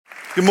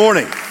Good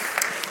morning.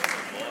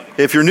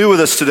 If you're new with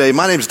us today,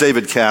 my name's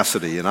David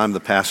Cassidy, and I'm the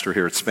pastor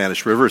here at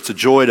Spanish River. It's a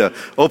joy to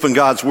open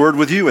God's Word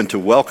with you and to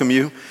welcome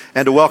you,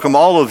 and to welcome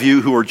all of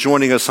you who are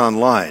joining us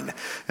online.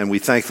 And we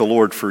thank the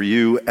Lord for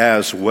you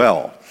as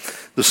well.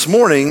 This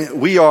morning,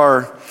 we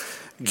are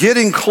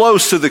getting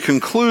close to the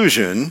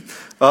conclusion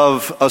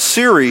of a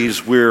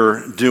series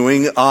we're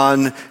doing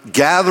on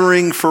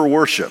gathering for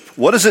worship.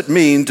 What does it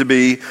mean to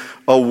be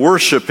a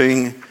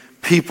worshiping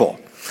people?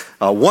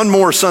 One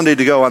more Sunday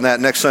to go on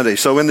that next Sunday.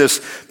 So in this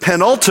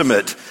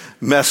penultimate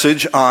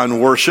message on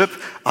worship,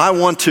 I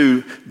want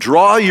to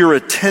draw your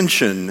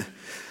attention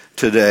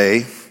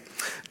today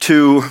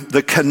to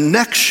the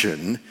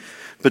connection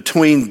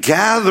between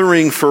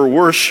gathering for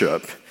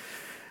worship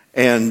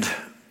and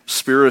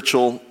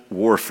spiritual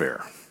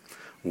warfare.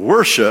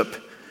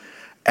 Worship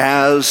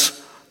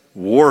as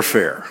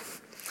warfare.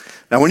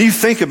 Now, when you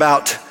think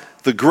about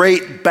the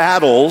great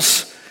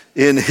battles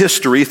in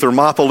history,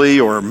 Thermopylae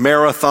or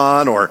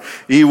Marathon or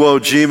Iwo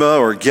Jima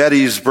or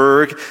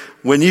Gettysburg,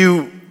 when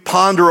you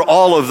ponder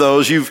all of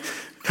those, you've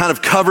kind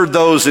of covered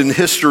those in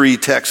history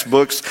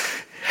textbooks,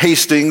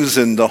 Hastings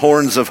and the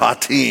Horns of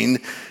Hattin,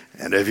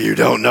 and if you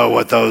don't know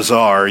what those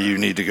are, you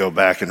need to go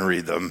back and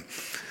read them.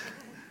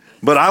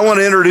 But I want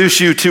to introduce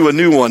you to a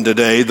new one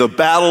today, the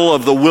Battle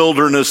of the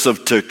Wilderness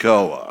of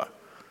Tekoa.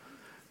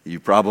 You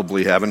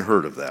probably haven't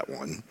heard of that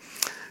one,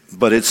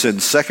 but it's in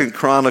 2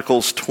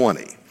 Chronicles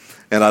 20.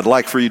 And I'd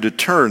like for you to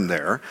turn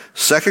there,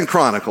 2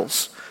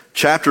 Chronicles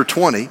chapter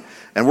 20,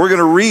 and we're going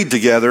to read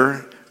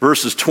together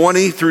verses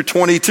 20 through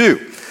 22.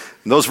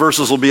 And those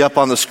verses will be up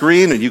on the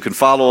screen, and you can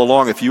follow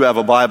along if you have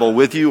a Bible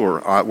with you,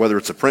 or whether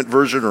it's a print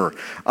version or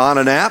on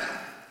an app.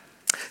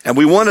 And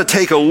we want to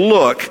take a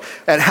look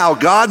at how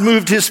God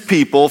moved his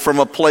people from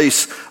a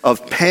place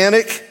of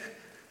panic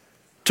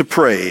to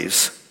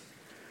praise,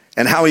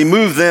 and how he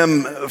moved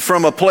them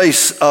from a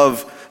place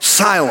of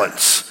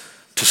silence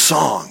to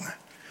song.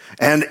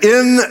 And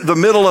in the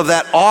middle of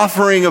that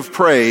offering of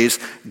praise,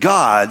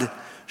 God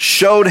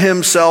showed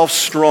himself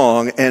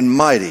strong and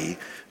mighty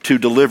to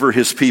deliver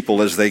his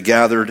people as they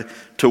gathered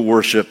to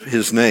worship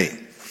his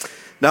name.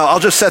 Now, I'll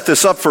just set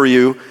this up for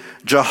you.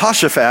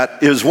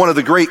 Jehoshaphat is one of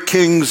the great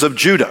kings of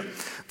Judah.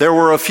 There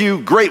were a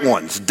few great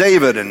ones,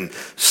 David and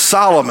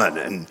Solomon,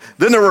 and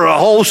then there were a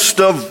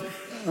host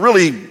of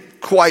really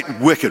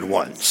quite wicked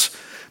ones.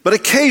 But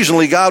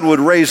occasionally God would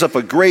raise up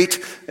a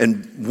great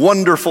and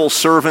wonderful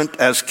servant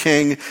as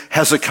king,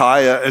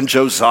 Hezekiah and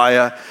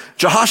Josiah.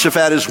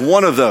 Jehoshaphat is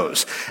one of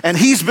those. And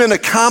he's been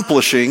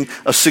accomplishing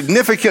a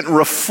significant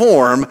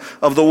reform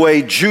of the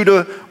way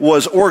Judah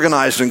was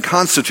organized and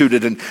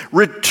constituted, and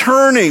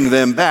returning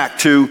them back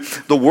to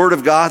the word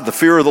of God, the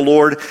fear of the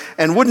Lord.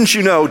 And wouldn't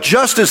you know,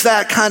 just as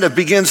that kind of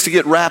begins to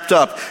get wrapped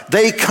up,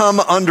 they come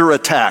under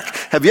attack.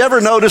 Have you ever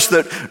noticed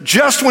that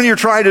just when you're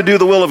trying to do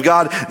the will of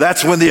God,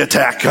 that's when the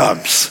attack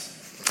comes?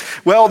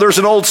 Well, there's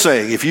an old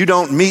saying, if you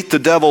don't meet the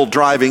devil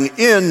driving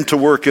in to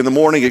work in the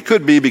morning, it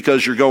could be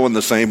because you're going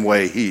the same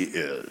way he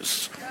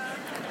is.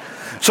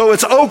 So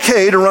it's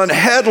okay to run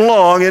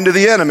headlong into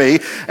the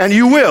enemy, and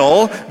you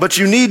will, but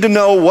you need to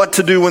know what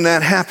to do when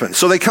that happens.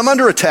 So they come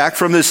under attack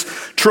from this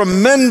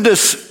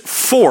tremendous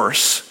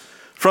force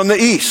from the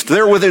east.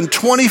 They're within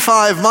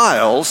 25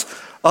 miles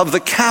of the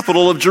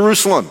capital of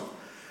Jerusalem.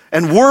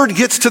 And word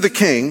gets to the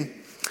king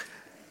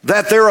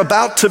that they're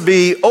about to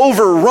be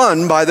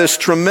overrun by this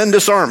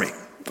tremendous army.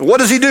 What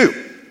does he do?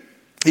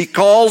 He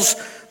calls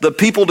the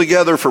people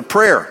together for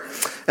prayer.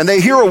 And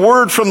they hear a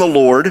word from the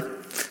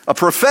Lord, a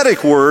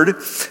prophetic word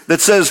that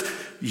says,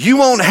 you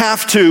won't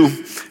have to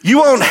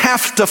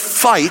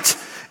fight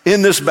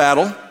in this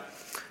battle.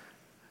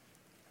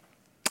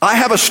 I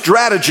have a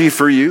strategy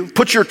for you.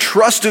 Put your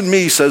trust in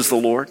me, says the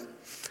Lord.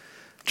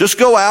 Just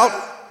go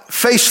out,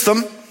 face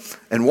them,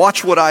 and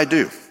watch what I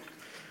do.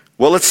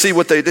 Well, let's see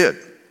what they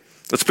did.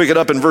 Let's pick it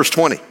up in verse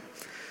 20.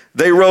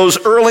 They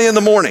rose early in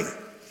the morning,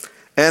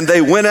 and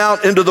they went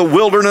out into the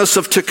wilderness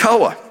of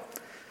Tekoa.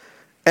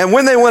 And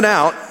when they went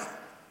out,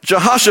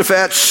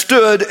 Jehoshaphat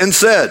stood and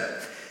said,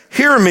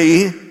 hear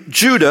me,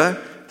 Judah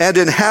and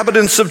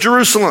inhabitants of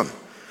Jerusalem.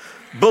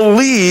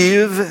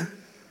 Believe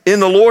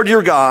in the Lord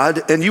your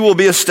God, and you will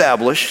be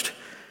established.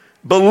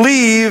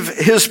 Believe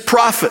his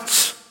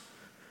prophets,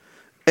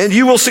 and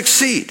you will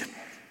succeed.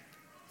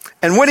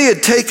 And when he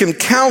had taken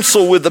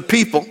counsel with the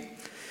people,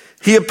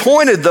 he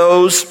appointed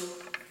those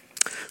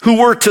who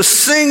were to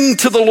sing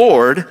to the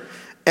Lord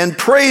and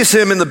praise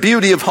him in the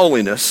beauty of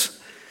holiness.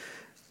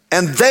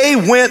 And they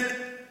went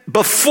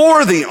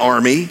before the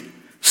army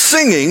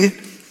singing,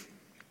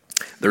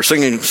 they're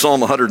singing Psalm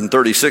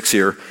 136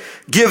 here,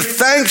 give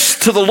thanks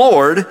to the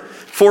Lord,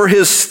 for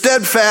his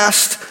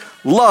steadfast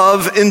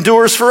love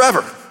endures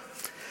forever.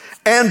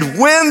 And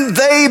when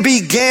they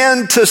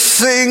began to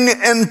sing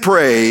and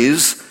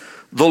praise,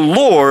 the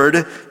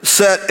Lord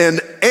set an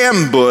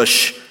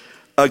ambush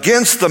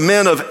against the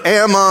men of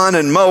Ammon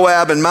and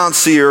Moab and Mount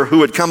Seir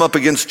who had come up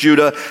against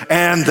Judah,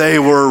 and they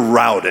were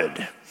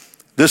routed.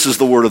 This is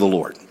the word of the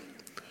Lord.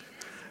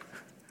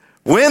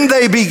 When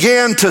they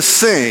began to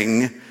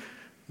sing,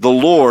 the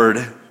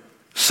Lord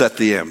set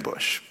the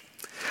ambush.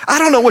 I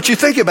don't know what you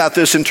think about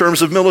this in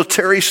terms of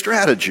military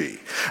strategy.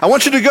 I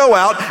want you to go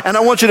out and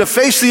I want you to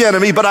face the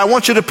enemy, but I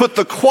want you to put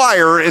the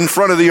choir in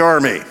front of the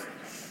army.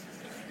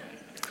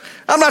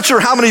 I'm not sure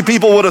how many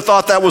people would have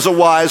thought that was a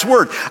wise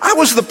word. I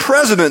was the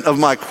president of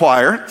my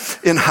choir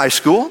in high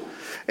school,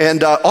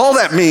 and all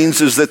that means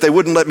is that they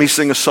wouldn't let me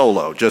sing a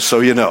solo, just so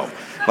you know.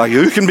 Like,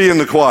 you can be in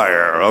the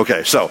choir.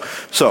 Okay, so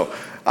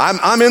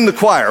I'm in the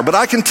choir, but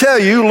I can tell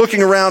you,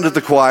 looking around at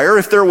the choir,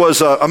 if there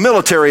was a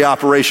military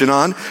operation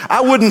on, I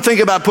wouldn't think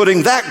about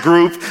putting that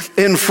group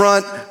in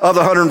front of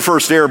the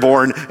 101st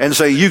Airborne and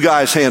say, you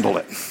guys handle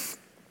it.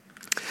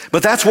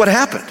 But that's what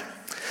happened.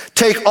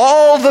 Take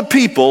all the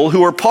people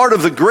who are part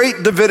of the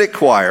great Davidic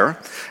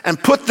choir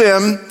and put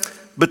them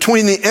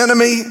between the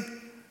enemy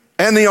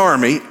and the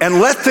army and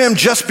let them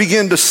just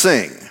begin to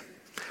sing.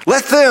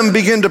 Let them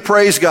begin to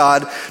praise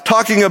God,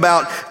 talking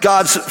about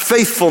God's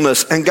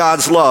faithfulness and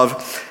God's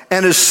love.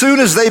 And as soon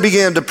as they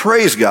began to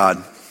praise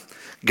God,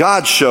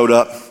 God showed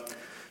up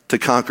to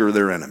conquer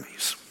their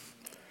enemies.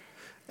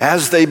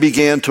 As they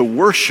began to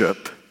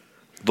worship,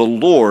 the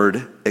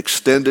Lord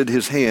extended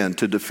his hand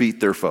to defeat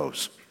their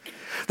foes.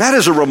 That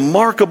is a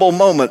remarkable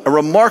moment, a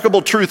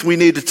remarkable truth we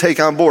need to take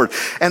on board.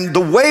 And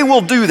the way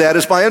we'll do that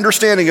is by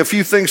understanding a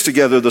few things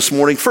together this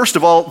morning. First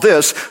of all,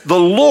 this: the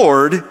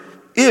Lord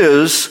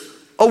is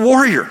a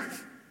warrior.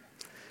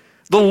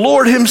 The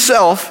Lord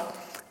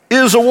himself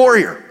is a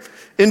warrior.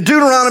 In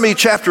Deuteronomy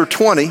chapter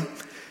 20,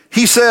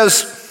 he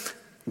says,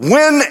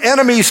 when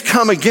enemies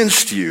come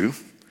against you,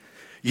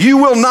 you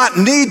will not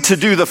need to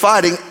do the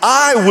fighting.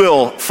 I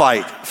will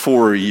fight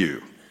for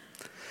you.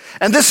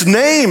 And this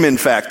name, in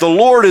fact, the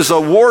Lord is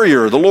a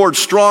warrior, the Lord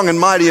strong and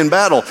mighty in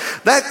battle,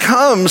 that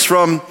comes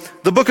from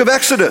the book of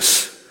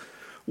Exodus,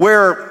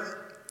 where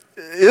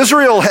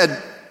Israel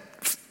had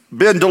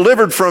been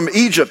delivered from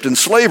Egypt and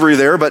slavery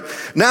there, but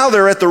now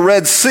they're at the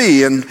Red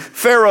Sea and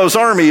Pharaoh's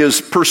army is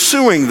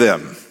pursuing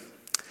them.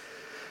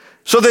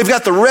 So they've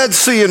got the Red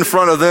Sea in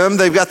front of them,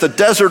 they've got the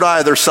desert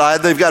either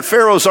side, they've got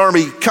Pharaoh's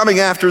army coming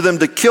after them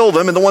to kill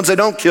them, and the ones they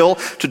don't kill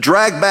to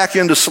drag back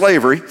into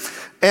slavery.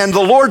 And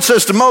the Lord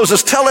says to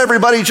Moses, tell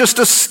everybody just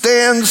to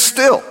stand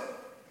still.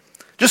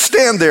 Just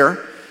stand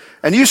there,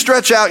 and you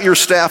stretch out your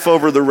staff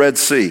over the Red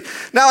Sea.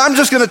 Now, I'm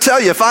just going to tell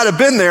you, if I'd have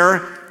been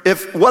there,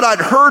 if what I'd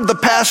heard the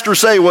pastor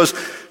say was,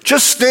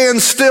 just stand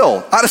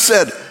still, I'd have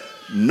said,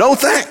 no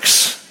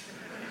thanks.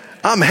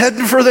 I'm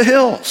heading for the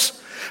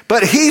hills.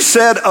 But he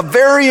said a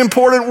very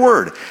important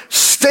word,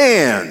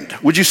 stand.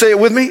 Would you say it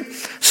with me?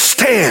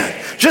 Stand.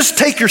 Just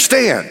take your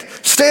stand.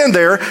 Stand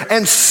there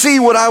and see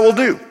what I will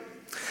do.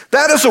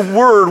 That is a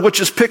word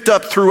which is picked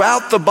up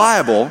throughout the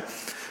Bible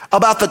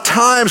about the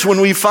times when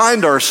we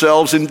find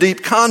ourselves in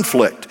deep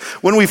conflict,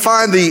 when we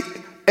find the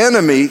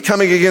enemy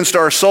coming against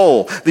our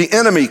soul, the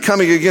enemy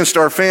coming against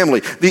our family,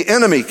 the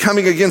enemy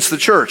coming against the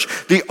church.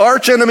 The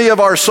archenemy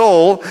of our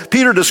soul,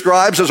 Peter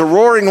describes as a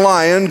roaring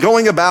lion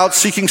going about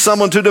seeking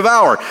someone to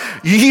devour.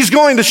 He's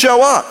going to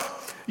show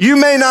up. You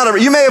may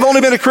have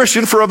only been a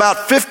Christian for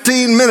about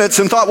 15 minutes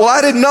and thought, well,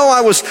 I didn't know I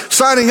was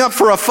signing up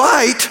for a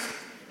fight.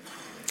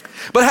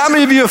 But how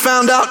many of you have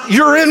found out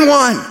you're in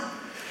one?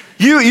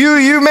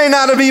 You may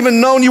not have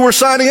even known you were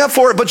signing up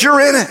for it, but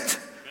you're in it.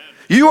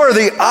 You are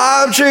the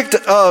object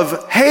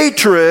of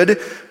hatred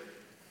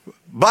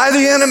by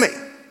the enemy,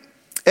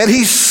 and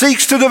he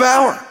seeks to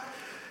devour.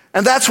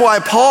 And that's why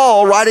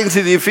Paul, writing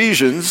to the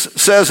Ephesians,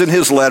 says in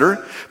his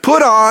letter,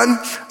 put on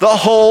the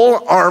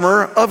whole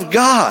armor of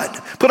God.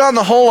 Put on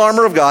the whole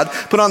armor of God.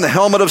 Put on the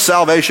helmet of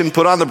salvation.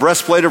 Put on the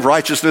breastplate of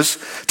righteousness.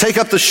 Take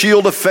up the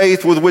shield of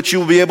faith with which you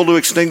will be able to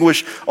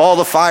extinguish all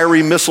the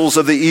fiery missiles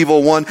of the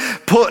evil one.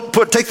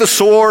 Take the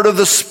sword of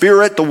the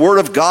Spirit, the word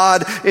of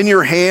God, in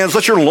your hands.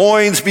 Let your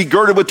loins be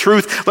girded with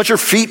truth. Let your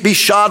feet be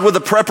shod with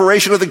the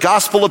preparation of the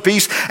gospel of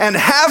peace. And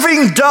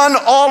having done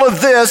all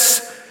of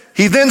this,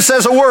 he then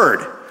says a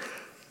word.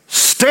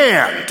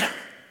 Stand.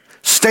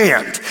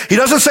 Stand. He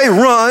doesn't say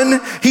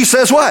run. He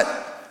says what?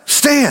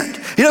 Stand.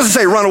 He doesn't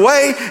say run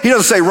away. He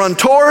doesn't say run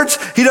towards.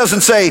 He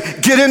doesn't say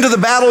get into the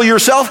battle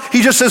yourself.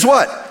 He just says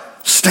what?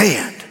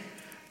 Stand.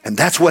 And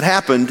that's what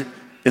happened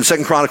in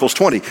 2 Chronicles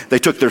 20. They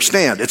took their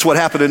stand. It's what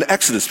happened in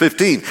Exodus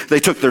 15. They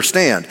took their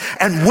stand.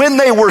 And when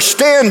they were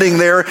standing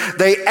there,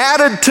 they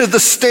added to the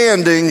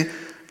standing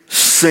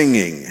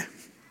singing.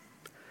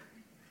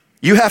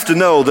 You have to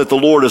know that the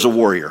Lord is a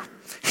warrior.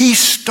 He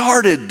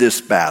started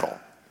this battle.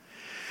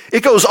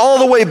 It goes all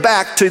the way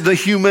back to the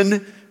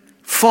human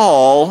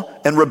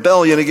fall and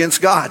rebellion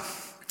against God.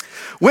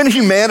 When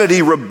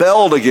humanity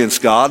rebelled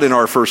against God in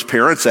our first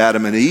parents,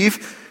 Adam and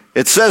Eve,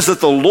 it says that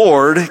the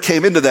Lord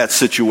came into that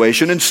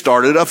situation and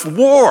started a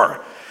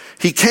war.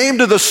 He came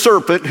to the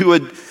serpent who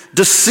had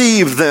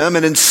deceived them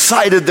and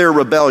incited their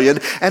rebellion,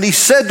 and he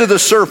said to the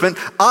serpent,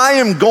 I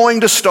am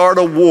going to start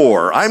a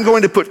war. I'm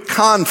going to put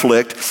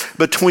conflict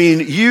between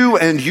you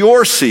and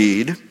your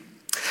seed.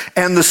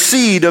 and the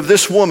seed of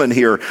this woman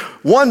here.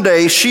 One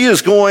day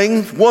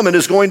woman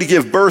is going to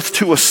give birth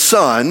to a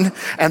son,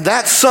 and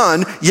that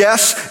son,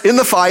 yes, in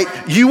the fight,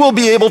 you will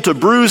be able to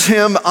bruise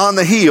him on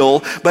the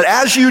heel, but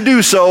as you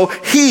do so,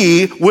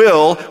 he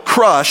will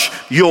crush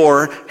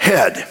your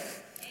head.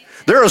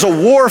 There is a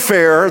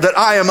warfare that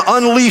I am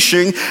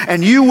unleashing,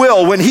 and you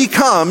will, when he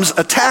comes,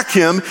 attack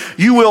him,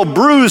 you will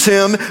bruise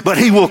him, but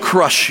he will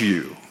crush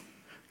you.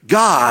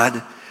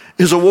 God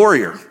is a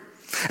warrior.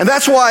 And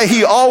that's why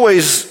he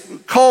always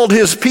called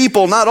his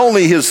people not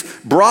only his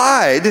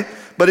bride,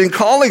 but in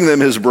calling them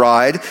his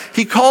bride,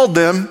 he called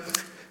them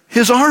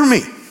his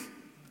army.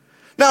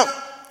 Now,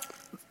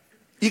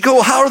 you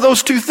go, how are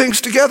those two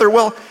things together?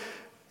 Well,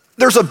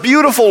 there's a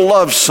beautiful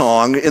love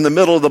song in the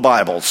middle of the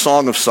Bible,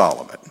 Song of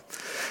Solomon.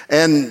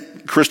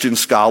 And Christian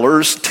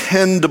scholars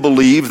tend to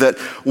believe that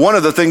one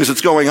of the things that's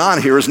going on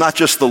here is not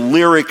just the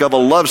lyric of a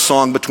love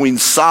song between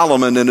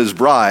Solomon and his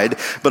bride,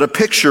 but a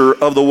picture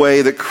of the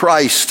way that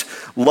Christ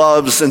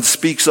loves and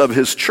speaks of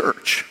his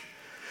church.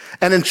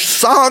 And in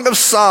Song of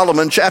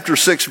Solomon, chapter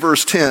 6,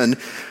 verse 10,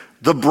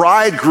 the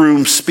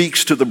bridegroom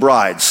speaks to the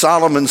bride.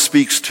 Solomon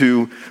speaks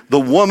to the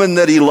woman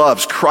that he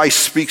loves. Christ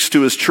speaks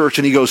to his church,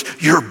 and he goes,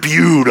 "You're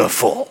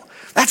beautiful."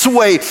 That's the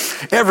way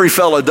every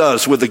fella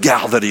does with the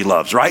gal that he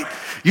loves, right?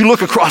 You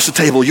look across the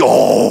table,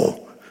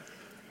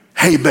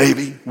 hey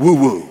baby,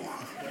 woo-woo.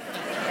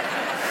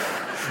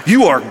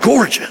 You are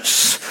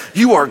gorgeous.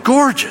 You are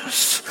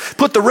gorgeous.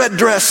 Put the red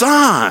dress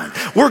on.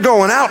 We're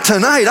going out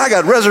tonight. I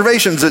got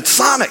reservations at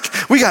Sonic.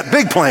 We got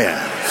big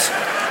plans.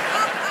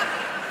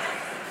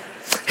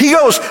 He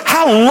goes,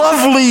 "How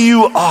lovely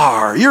you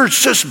are. You're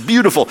just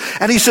beautiful."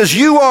 And he says,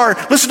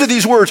 listen to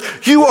these words,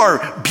 "You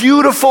are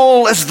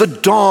beautiful as the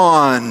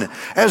dawn,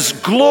 as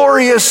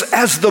glorious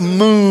as the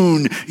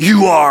moon.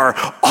 You are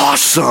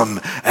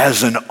awesome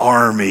as an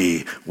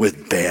army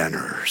with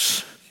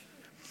banners."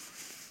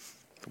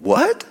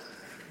 What?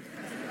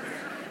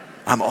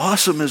 I'm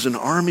awesome as an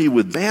army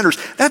with banners.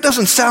 That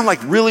doesn't sound like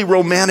really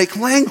romantic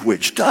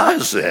language,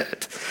 does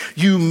it?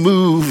 You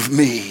move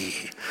me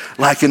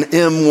like an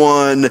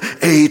M1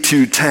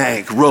 A2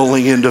 tank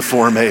rolling into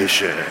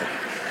formation.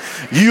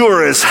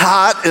 You're as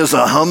hot as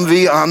a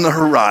Humvee on the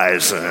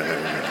horizon.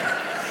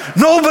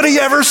 Nobody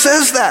ever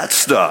says that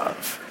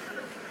stuff.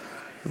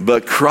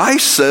 But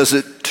Christ says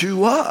it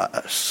to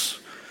us.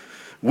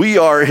 We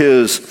are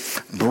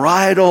his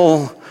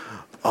bridal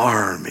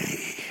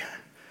army.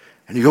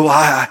 And you go,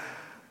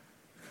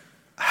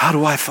 how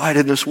do I fight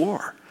in this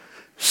war?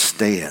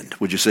 Stand.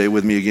 Would you say it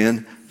with me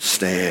again?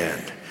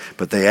 Stand.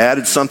 But they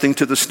added something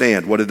to the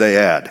stand. What did they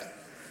add?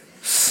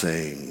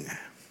 Sing.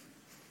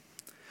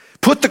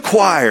 Put the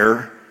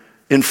choir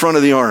in front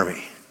of the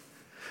army.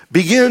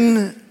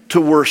 Begin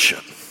to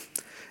worship.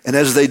 And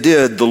as they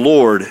did, the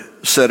Lord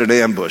set an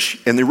ambush.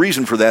 And the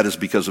reason for that is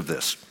because of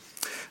this.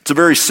 It's a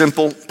very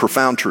simple,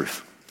 profound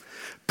truth.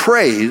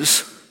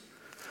 Praise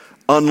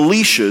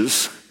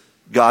unleashes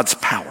God's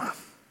power.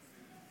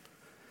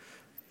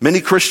 Many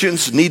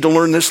Christians need to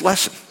learn this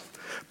lesson.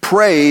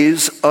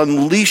 Praise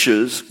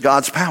unleashes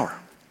God's power.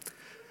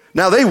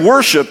 Now, they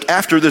worshiped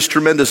after this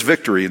tremendous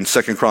victory in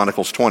 2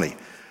 Chronicles 20.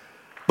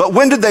 But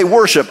when did they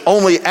worship?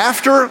 Only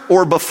after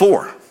or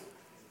before?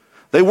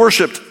 They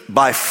worshiped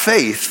by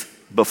faith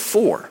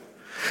before.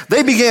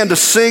 They began to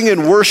sing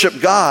and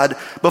worship God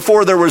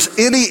before there was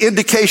any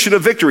indication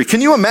of victory.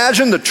 Can you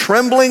imagine the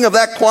trembling of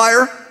that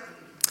choir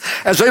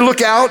as they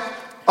look out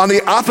on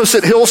the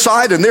opposite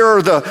hillside, and there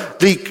are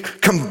the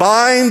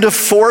combined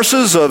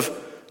forces of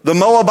the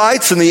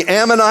Moabites and the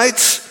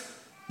Ammonites,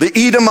 the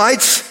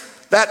Edomites,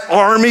 that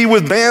army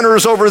with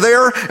banners over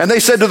there, and they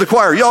said to the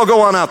choir, "Y'all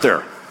go on out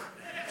there.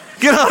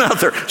 Get on out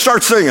there.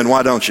 Start singing,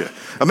 why don't you?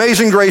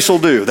 Amazing Grace will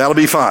do. That'll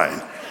be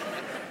fine.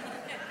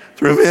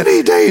 Through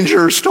many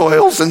dangers,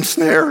 toils, and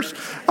snares,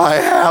 I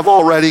have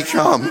already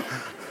come."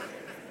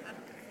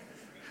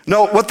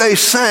 No, what they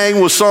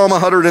sang was Psalm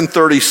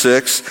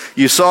 136.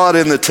 You saw it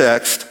in the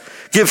text.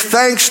 "Give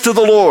thanks to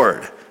the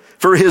Lord,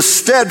 for his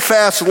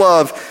steadfast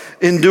love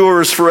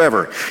endures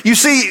forever." You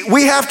see,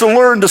 we have to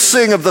learn to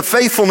sing of the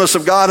faithfulness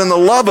of God and the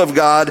love of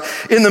God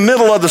in the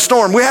middle of the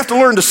storm. We have to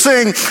learn to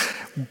sing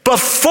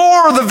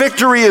before the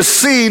victory is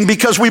seen,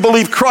 because we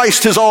believe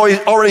Christ has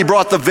already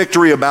brought the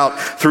victory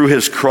about through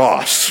his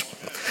cross.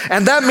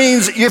 And that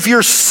means if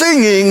you're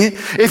singing,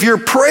 if you're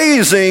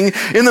praising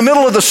in the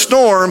middle of the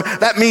storm,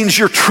 that means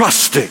you're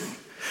trusting.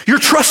 You're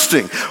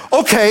trusting.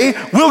 Okay,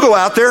 we'll go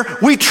out there.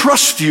 We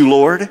trust you,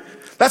 Lord.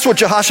 That's what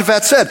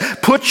Jehoshaphat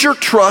said. Put your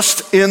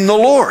trust in the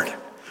Lord.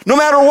 No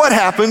matter what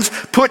happens,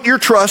 put your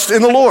trust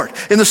in the Lord.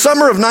 In the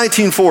summer of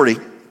 1940,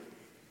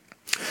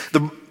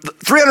 the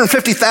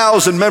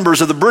 350,000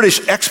 members of the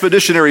British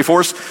Expeditionary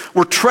Force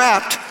were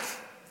trapped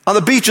on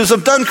the beaches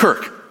of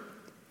Dunkirk.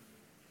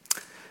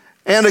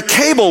 And a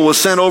cable was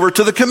sent over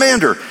to the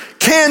commander.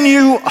 Can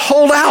you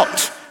hold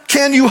out?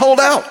 Can you hold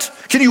out?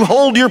 Can you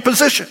hold your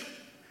position?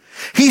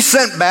 He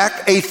sent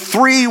back a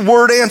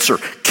 3-word answer,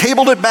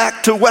 cabled it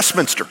back to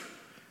Westminster.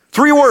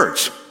 3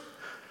 words.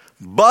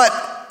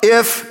 But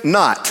if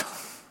not.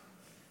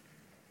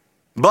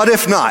 But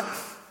if not.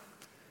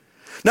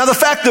 Now, the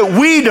fact that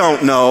we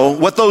don't know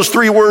what those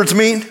three words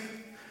mean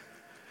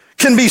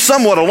can be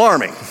somewhat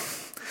alarming.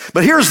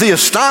 But here's the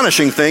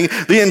astonishing thing.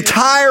 The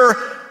entire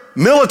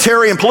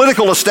military and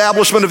political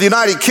establishment of the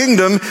United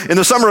Kingdom in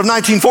the summer of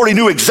 1940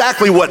 knew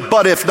exactly what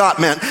 "but if not"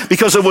 meant,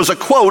 because it was a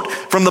quote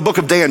from the book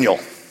of Daniel.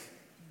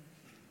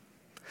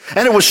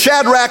 And it was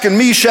Shadrach and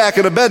Meshach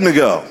and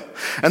Abednego.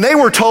 And they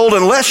were told,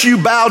 unless you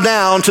bow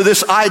down to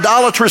this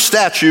idolatrous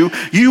statue,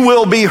 you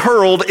will be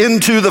hurled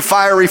into the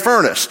fiery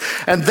furnace.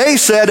 And they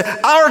said,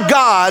 our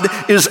God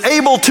is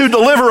able to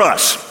deliver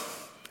us.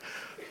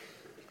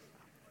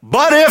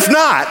 But if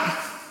not,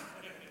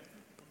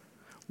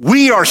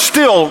 we are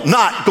still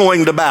not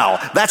going to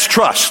bow. That's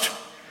trust.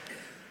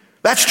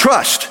 That's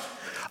trust.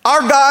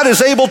 Our God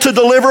is able to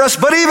deliver us,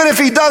 but even if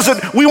he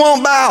doesn't, we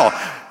won't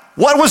bow.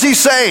 What was he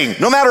saying?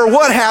 No matter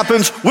what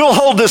happens, we'll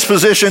hold this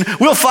position.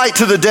 We'll fight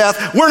to the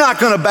death. We're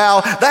not going to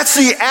bow. That's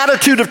the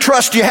attitude of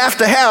trust you have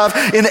to have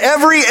in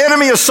every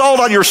enemy assault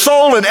on your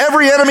soul, in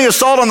every enemy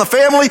assault on the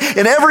family,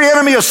 in every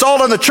enemy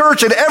assault on the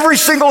church, in every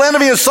single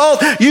enemy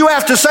assault. You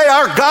have to say,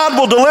 our God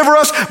will deliver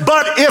us,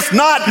 but if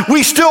not,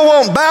 we still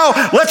won't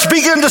bow. Let's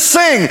begin to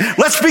sing.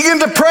 Let's begin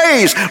to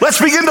praise. Let's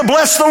begin to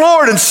bless the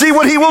Lord and see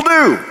what he will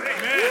do.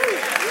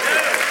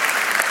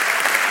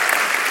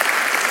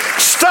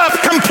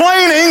 Stop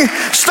complaining,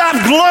 stop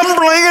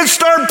grumbling, and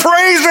start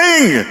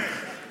praising.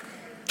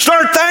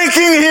 Start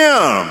thanking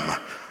him.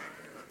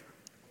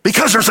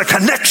 Because there's a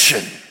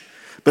connection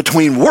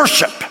between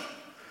worship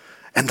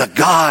and the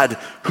God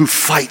who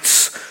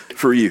fights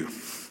for you.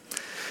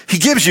 He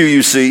gives you,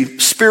 you see,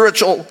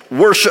 spiritual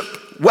worship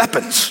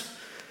weapons.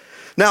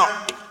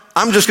 Now,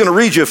 I'm just going to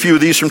read you a few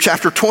of these from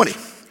chapter 20.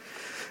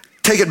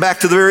 Take it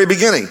back to the very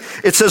beginning.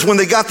 It says, when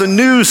they got the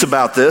news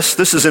about this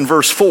is in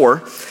verse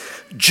 4,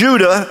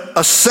 Judah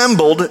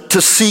assembled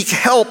to seek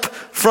help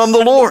from the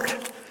Lord.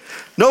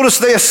 Notice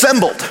they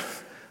assembled.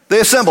 They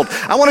assembled.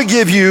 I want to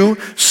give you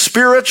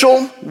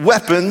spiritual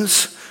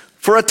weapons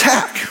for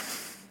attack.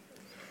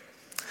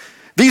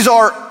 These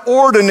are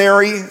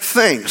ordinary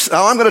things.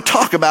 Now I'm going to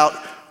talk about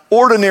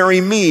ordinary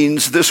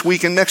means this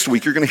week and next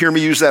week. You're going to hear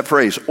me use that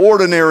phrase.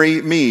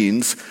 Ordinary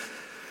means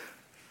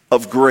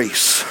of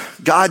grace.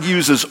 God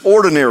uses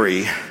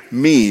ordinary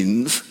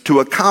means to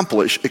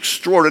accomplish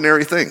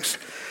extraordinary things.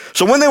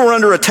 So when they were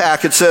under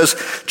attack, it says,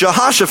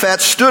 Jehoshaphat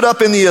stood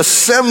up in the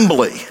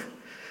assembly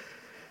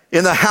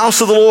in the house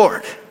of the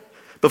Lord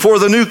before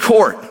the new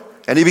court,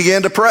 and he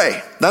began to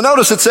pray. Now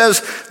notice it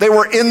says they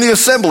were in the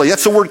assembly.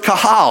 That's the word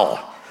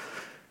kahal.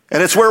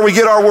 And it's where we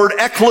get our word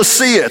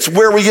ecclesia. It's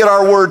where we get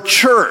our word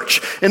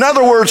church. In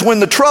other words, when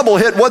the trouble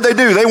hit, what'd they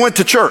do? They went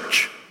to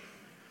church.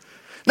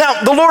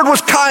 Now, the Lord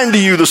was kind to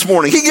you this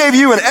morning. He gave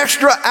you an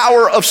extra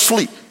hour of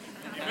sleep.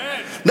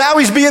 Now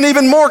he's being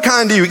even more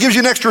kind to you. He gives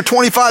you an extra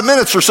 25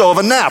 minutes or so of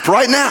a nap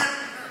right now.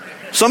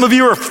 Some of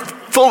you are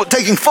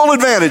taking full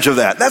advantage of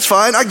that. That's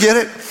fine. I get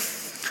it.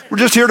 We're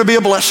just here to be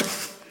a blessing.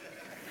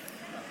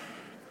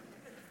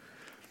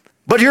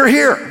 But you're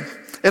here.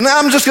 And now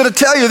I'm just going to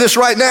tell you this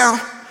right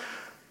now.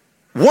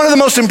 One of the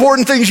most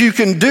important things you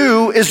can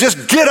do is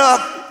just get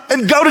up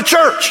and go to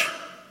church.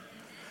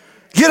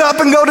 Get up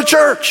and go to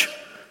church.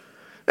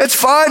 It's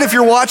fine if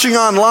you're watching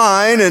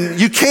online and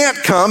you can't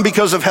come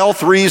because of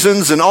health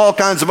reasons and all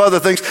kinds of other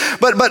things.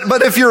 But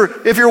if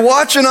you're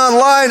watching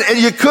online and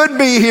you could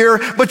be here,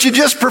 but you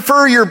just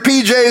prefer your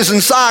PJs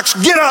and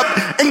socks, get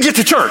up and get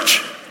to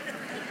church.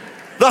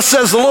 Thus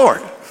says the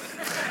Lord.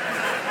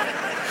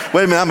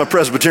 Wait a minute, I'm a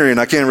Presbyterian.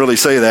 I can't really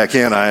say that,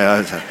 can I?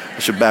 I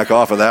should back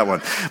off of that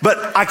one.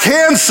 But I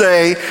can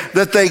say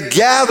that they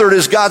gathered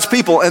as God's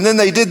people, and then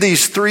they did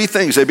these three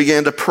things. They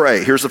began to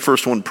pray. Here's the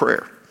first one,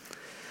 prayer.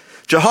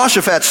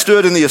 Jehoshaphat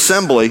stood in the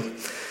assembly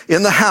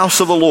in the house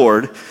of the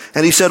Lord,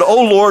 and he said,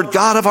 O Lord,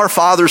 God of our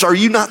fathers, are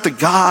you not the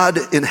God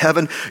in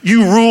heaven?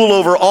 You rule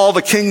over all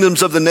the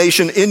kingdoms of the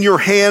nation. In your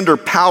hand are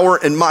power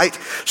and might,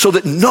 so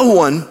that no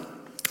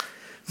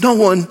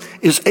one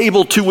is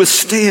able to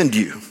withstand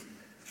you.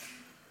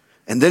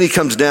 And then he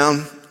comes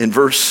down in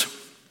verse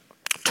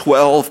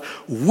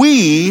 12.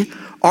 We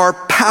are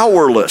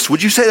powerless.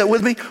 Would you say that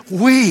with me?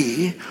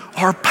 We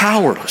are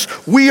powerless.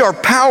 We are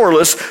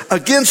powerless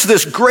against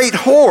this great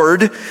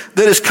horde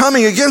that is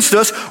coming against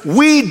us.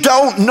 We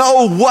don't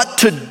know what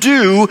to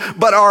do,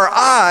 but our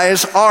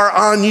eyes are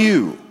on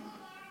you.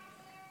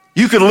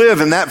 You could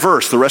live in that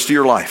verse the rest of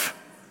your life.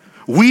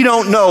 We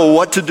don't know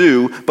what to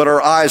do, but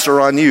our eyes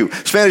are on you.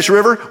 Spanish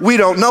River, we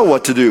don't know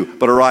what to do,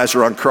 but our eyes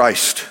are on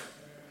Christ.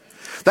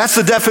 That's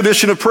the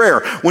definition of prayer.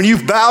 When you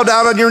bow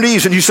down on your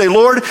knees and you say,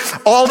 Lord,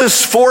 all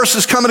this force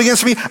is coming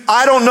against me.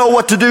 I don't know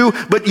what to do,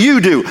 but you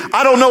do.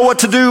 I don't know what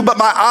to do, but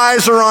my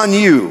eyes are on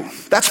you.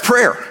 That's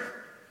prayer.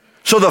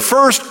 So the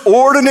first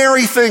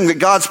ordinary thing that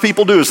God's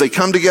people do is they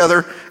come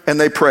together and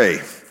they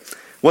pray.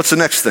 What's the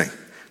next thing?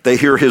 They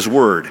hear his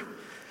word.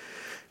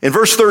 In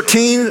verse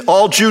 13,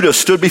 all Judah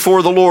stood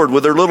before the Lord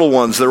with their little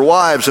ones, their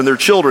wives, and their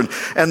children.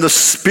 And the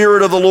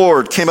Spirit of the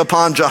Lord came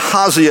upon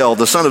Jahaziel,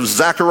 the son of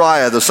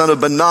Zechariah, the son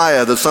of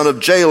Benaiah, the son of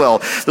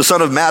Jalel, the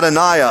son of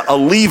Mattaniah, a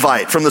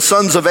Levite from the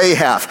sons of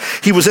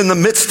Ahaph. He was in the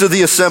midst of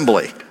the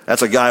assembly.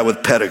 That's a guy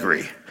with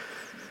pedigree.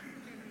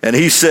 And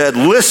he said,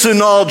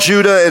 listen, all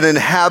Judah and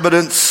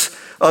inhabitants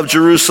of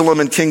Jerusalem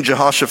and King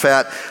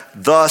Jehoshaphat,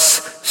 thus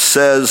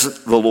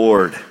says the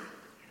Lord,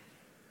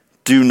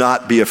 do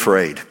not be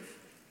afraid.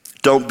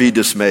 Don't be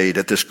dismayed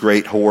at this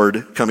great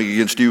horde coming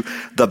against you.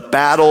 The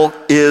battle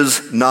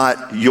is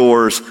not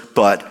yours,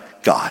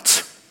 but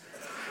God's.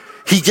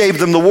 He gave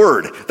them the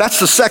word. That's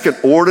the second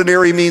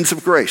ordinary means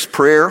of grace,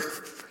 prayer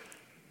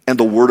and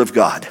the word of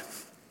God.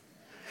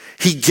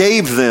 He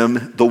gave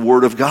them the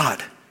word of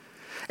God.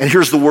 And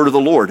here's the word of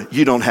the Lord.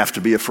 You don't have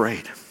to be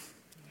afraid.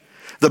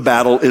 The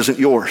battle isn't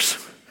yours.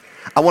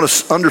 I want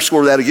to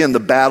underscore that again. The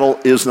battle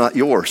is not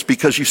yours.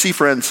 Because you see,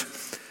 friends,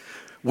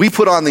 we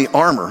put on the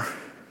armor,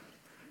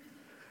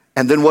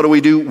 and then what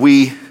do?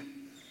 We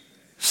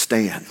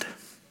stand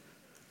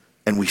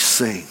and we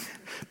sing.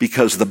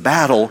 Because the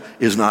battle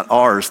is not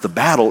ours. The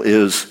battle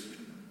is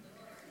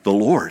the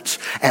Lord's.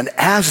 And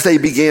as they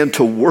began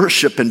to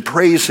worship and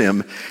praise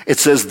him, it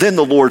says, then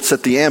the Lord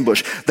set the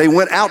ambush. They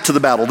went out to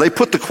the battle. They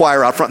put the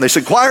choir out front. And they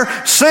said, choir,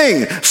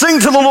 sing. Sing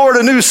to the Lord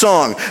a new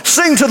song.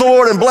 Sing to the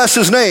Lord and bless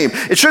his name.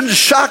 It shouldn't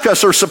shock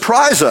us or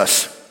surprise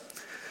us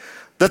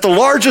that the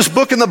largest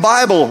book in the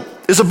Bible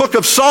is a book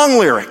of song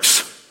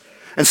lyrics.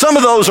 And some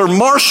of those are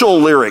martial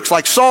lyrics,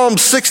 like Psalm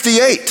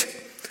 68.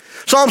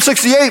 Psalm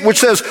 68, which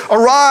says,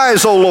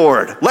 arise, O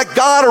Lord, let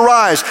God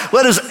arise.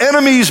 Let his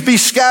enemies be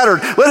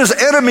scattered. Let his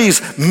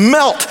enemies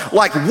melt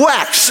like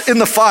wax in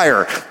the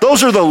fire.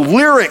 Those are the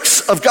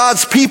lyrics of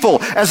God's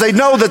people as they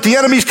know that the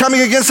enemy's coming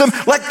against them.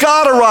 Let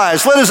God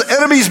arise. Let his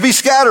enemies be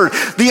scattered.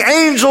 The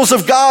angels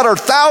of God are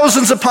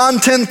thousands upon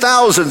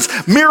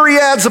 10,000s.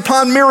 Myriads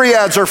upon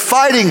myriads are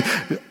fighting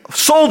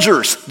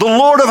soldiers, the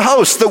Lord of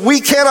hosts that we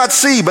cannot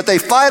see, but they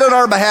fight on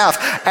our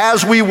behalf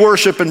as we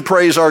worship and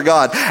praise our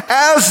God.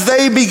 As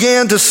they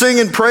began to sing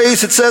and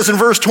praise, it says in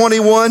verse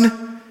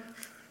 21,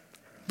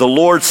 the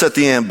Lord set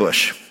the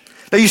ambush.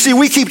 Now you see,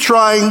 we keep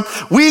trying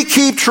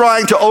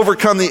to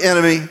overcome the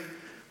enemy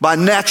by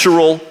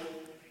natural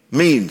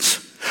means.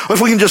 If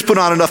we can just put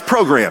on enough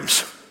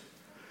programs.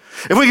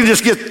 If we can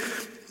just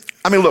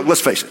look,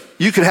 let's face it,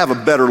 you could have a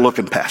better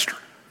looking pastor.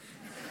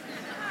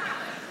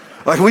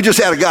 Like we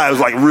just had a guy who was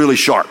like really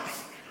sharp.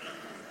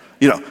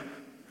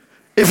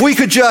 If we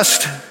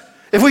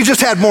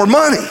just had more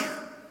money,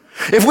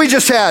 if we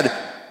just had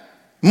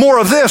more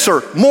of this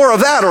or more of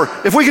that, or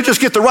if we could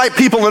just get the right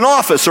people in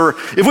office, or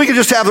if we could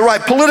just have the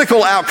right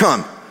political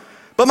outcome.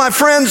 But my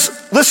friends,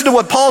 listen to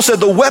what Paul said.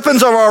 The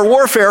weapons of our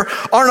warfare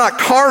are not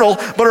carnal,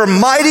 but are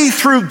mighty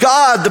through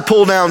God to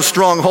pull down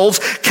strongholds,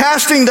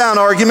 casting down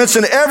arguments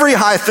and every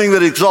high thing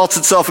that exalts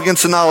itself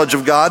against the knowledge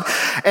of God.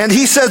 And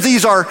he says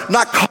these are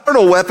not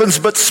carnal weapons,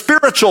 but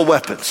spiritual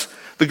weapons.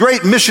 The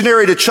great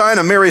missionary to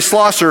China, Mary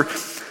Slosser,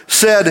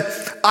 said,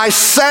 I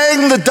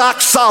sang the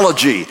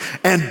doxology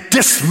and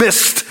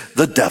dismissed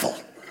the devil.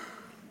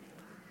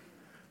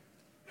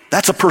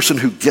 That's a person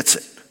who gets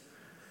it.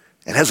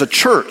 And as a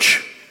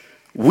church,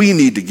 we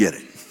need to get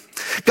it.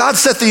 God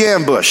set the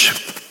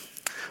ambush.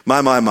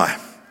 My.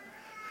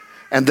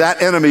 And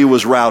that enemy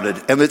was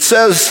routed. And it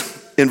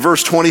says in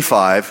verse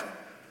 25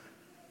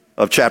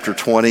 of chapter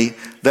 20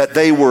 that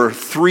they were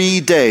 3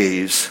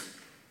 days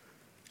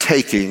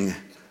taking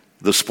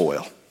the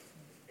spoil.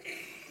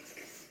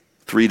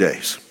 3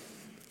 days.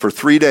 For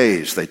 3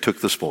 days they took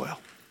the spoil.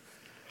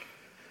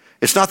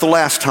 It's not the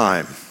last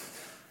time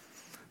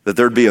that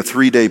there'd be a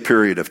 3-day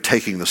period of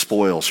taking the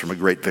spoils from a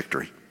great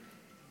victory.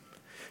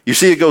 You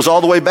see, it goes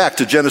all the way back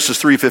to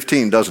Genesis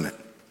 3:15, doesn't it?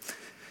 Do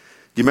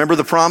you remember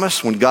the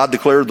promise when God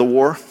declared the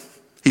war?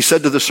 He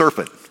said to the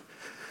serpent,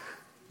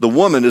 the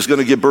woman is going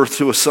to give birth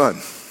to a son.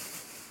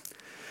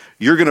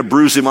 You're going to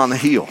bruise him on the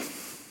heel.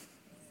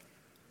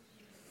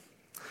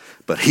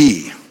 But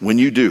he, when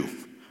you do,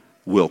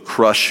 will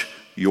crush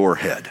your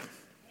head.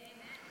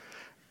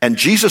 And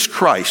Jesus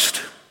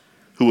Christ,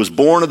 who was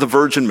born of the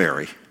Virgin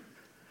Mary,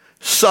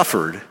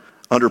 suffered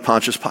under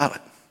Pontius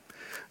Pilate.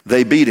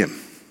 They beat him.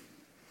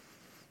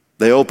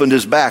 They opened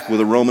his back with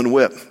a Roman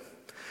whip.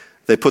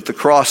 They put the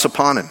cross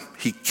upon him.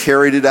 He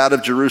carried it out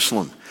of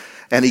Jerusalem.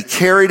 And he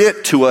carried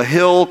it to a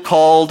hill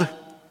called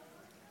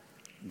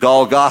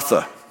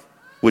Golgotha,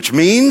 which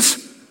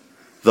means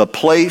the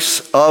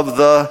place of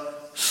the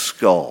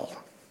skull.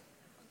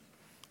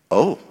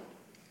 Oh.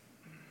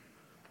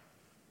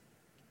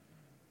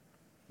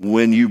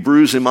 When you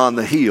bruise him on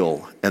the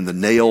heel and the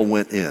nail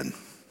went in,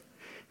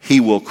 he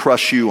will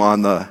crush you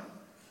on the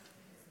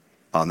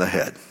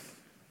head.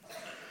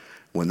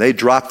 When they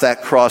dropped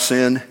that cross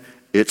in,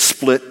 it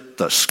split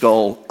the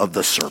skull of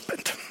the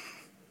serpent.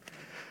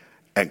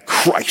 And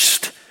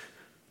Christ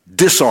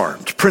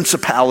disarmed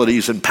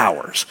principalities and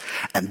powers.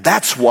 And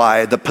that's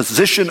why the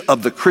position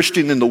of the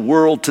Christian in the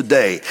world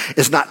today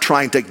is not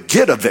trying to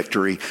get a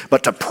victory,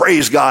 but to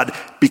praise God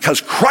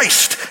because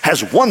Christ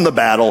has won the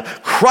battle.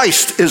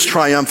 Christ is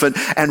triumphant,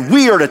 and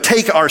we are to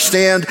take our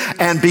stand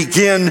and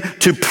begin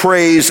to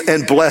praise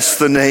and bless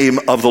the name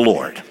of the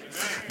Lord.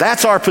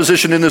 That's our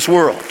position in this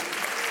world.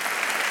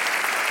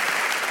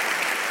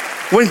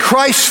 When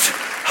Christ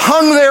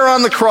hung there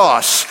on the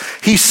cross,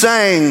 he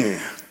sang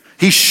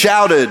He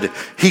shouted,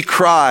 he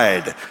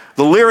cried.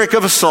 The lyric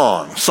of a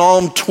song,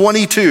 Psalm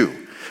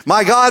 22.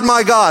 My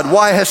God,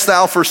 why hast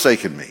thou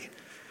forsaken me?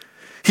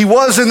 He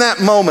was in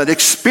that moment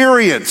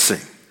experiencing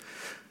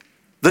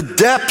the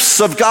depths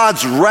of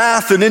God's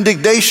wrath and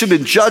indignation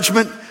and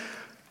judgment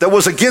that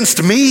was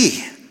against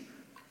me,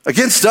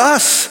 against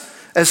us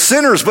as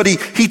sinners, but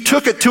he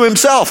took it to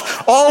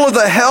himself. All of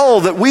the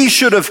hell that we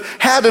should have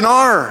had in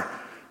our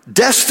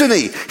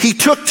destiny, he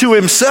took to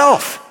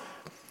himself,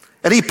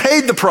 and he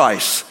paid the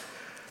price.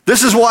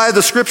 This is why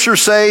the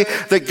scriptures say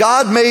that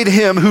God made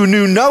him who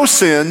knew no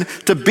sin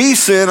to be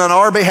sin on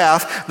our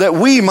behalf, that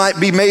we might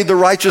be made the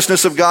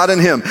righteousness of God in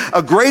him.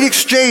 A great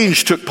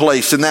exchange took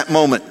place in that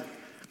moment.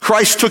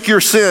 Christ took your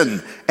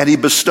sin and he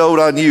bestowed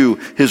on you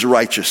his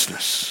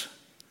righteousness.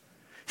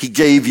 He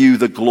gave you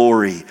the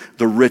glory,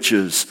 the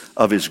riches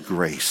of his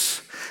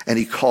grace. And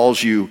he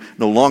calls you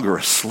no longer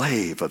a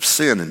slave of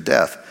sin and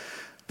death,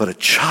 but a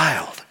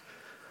child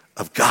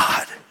of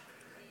God.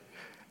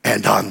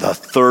 And on the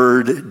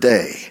third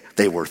day,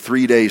 they were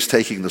 3 days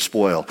taking the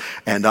spoil.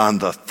 And on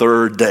the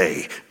third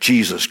day,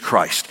 Jesus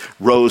Christ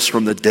rose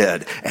from the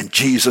dead. And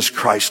Jesus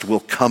Christ will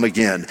come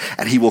again.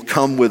 And he will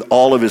come with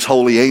all of his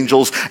holy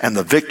angels. And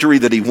the victory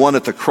that he won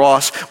at the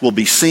cross will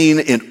be seen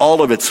in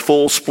all of its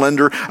full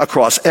splendor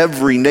across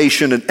every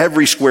nation and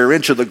every square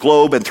inch of the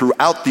globe and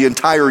throughout the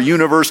entire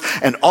universe.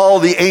 And all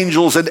the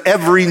angels and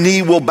every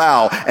knee will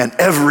bow and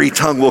every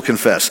tongue will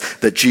confess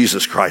that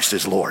Jesus Christ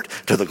is Lord,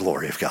 to the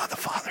glory of God the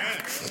Father.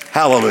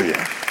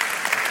 Hallelujah.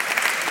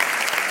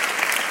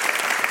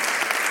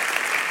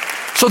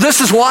 So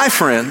this is why,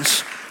 friends,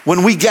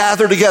 when we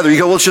gather together, you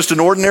go, well, it's just an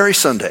ordinary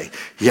Sunday.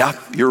 Yeah,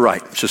 you're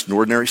right. It's just an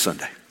ordinary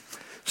Sunday.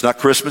 It's not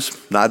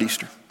Christmas, not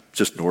Easter. It's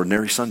just an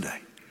ordinary Sunday.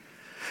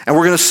 And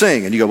we're going to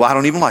sing. And you go, well, I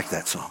don't even like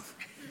that song.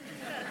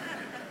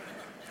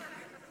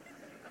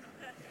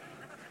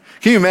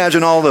 Can you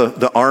imagine all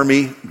the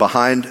army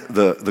behind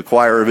the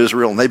choir of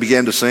Israel? And they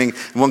began to sing.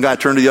 And one guy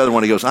turned to the other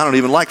one. He goes, I don't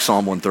even like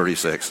Psalm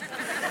 136.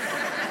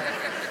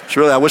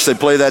 Surely I wish they'd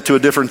play that to a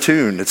different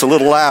tune. It's a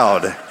little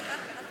loud.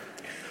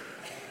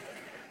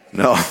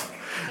 No,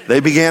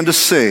 they began to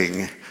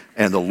sing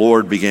and the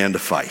Lord began to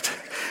fight.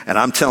 And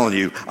I'm telling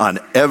you, on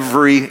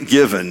every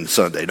given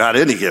Sunday, not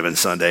any given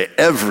Sunday,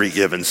 every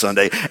given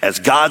Sunday, as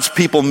God's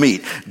people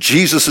meet,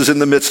 Jesus is in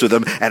the midst of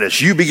them. And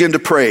as you begin to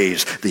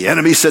praise, the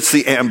enemy sets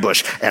the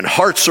ambush and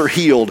hearts are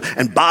healed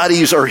and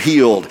bodies are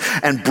healed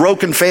and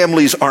broken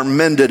families are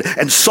mended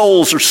and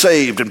souls are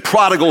saved and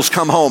prodigals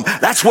come home.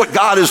 That's what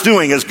God is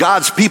doing. As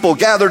God's people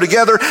gather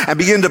together and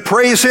begin to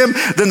praise him,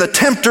 then the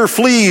tempter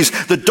flees,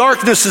 the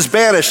darkness is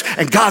banished,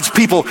 and God's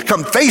people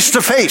come face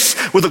to face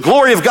with the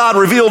glory of God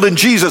revealed in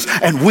Jesus,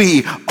 and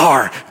we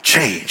are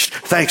changed.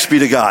 Thanks be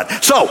to God.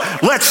 So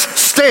let's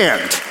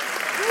stand.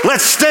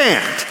 Let's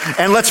stand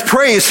and let's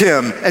praise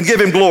him and give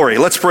him glory.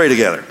 Let's pray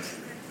together.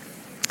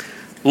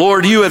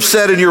 Lord, you have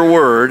said in your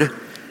word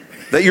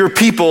that your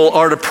people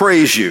are to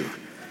praise you.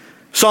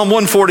 Psalm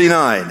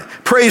 149,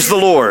 praise the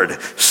Lord.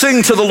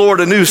 Sing to the Lord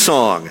a new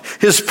song,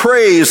 his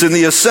praise in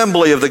the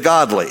assembly of the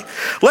godly.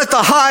 Let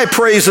the high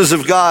praises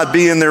of God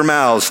be in their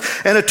mouths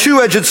and a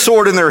two-edged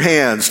sword in their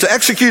hands, to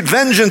execute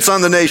vengeance on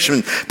the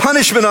nation,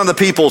 punishment on the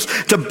peoples,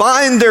 to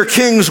bind their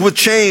kings with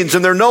chains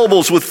and their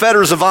nobles with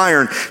fetters of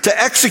iron,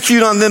 to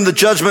execute on them the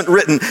judgment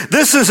written.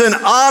 This is an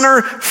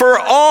honor for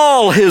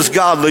all his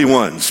godly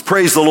ones.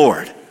 Praise the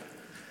Lord.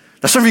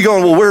 Now some of you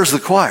going, well, where's the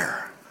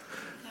choir?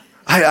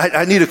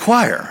 I need a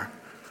choir.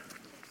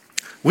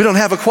 We don't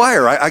have a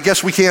choir. I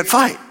guess we can't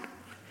fight.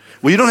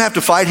 Well, you don't have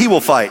to fight. He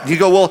will fight. You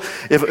go, well,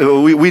 if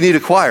we need a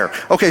choir.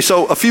 Okay,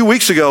 so a few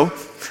weeks ago,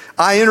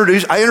 I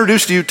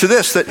introduced you to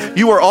this, that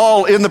you are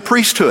all in the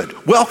priesthood.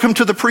 Welcome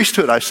to the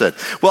priesthood, I said.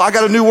 Well, I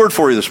got a new word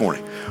for you this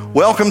morning.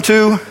 Welcome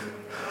to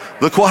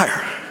the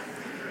choir.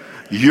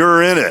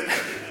 You're in it.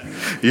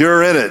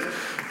 You're in it.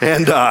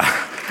 And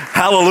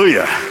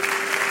hallelujah.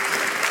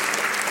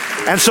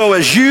 And so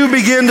as you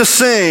begin to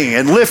sing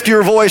and lift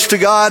your voice to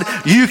God,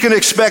 you can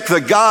expect the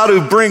God who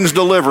brings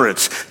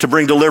deliverance to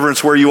bring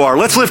deliverance where you are.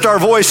 Let's lift our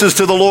voices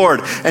to the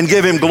Lord and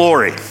give him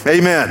glory.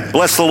 Amen.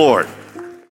 Bless the Lord.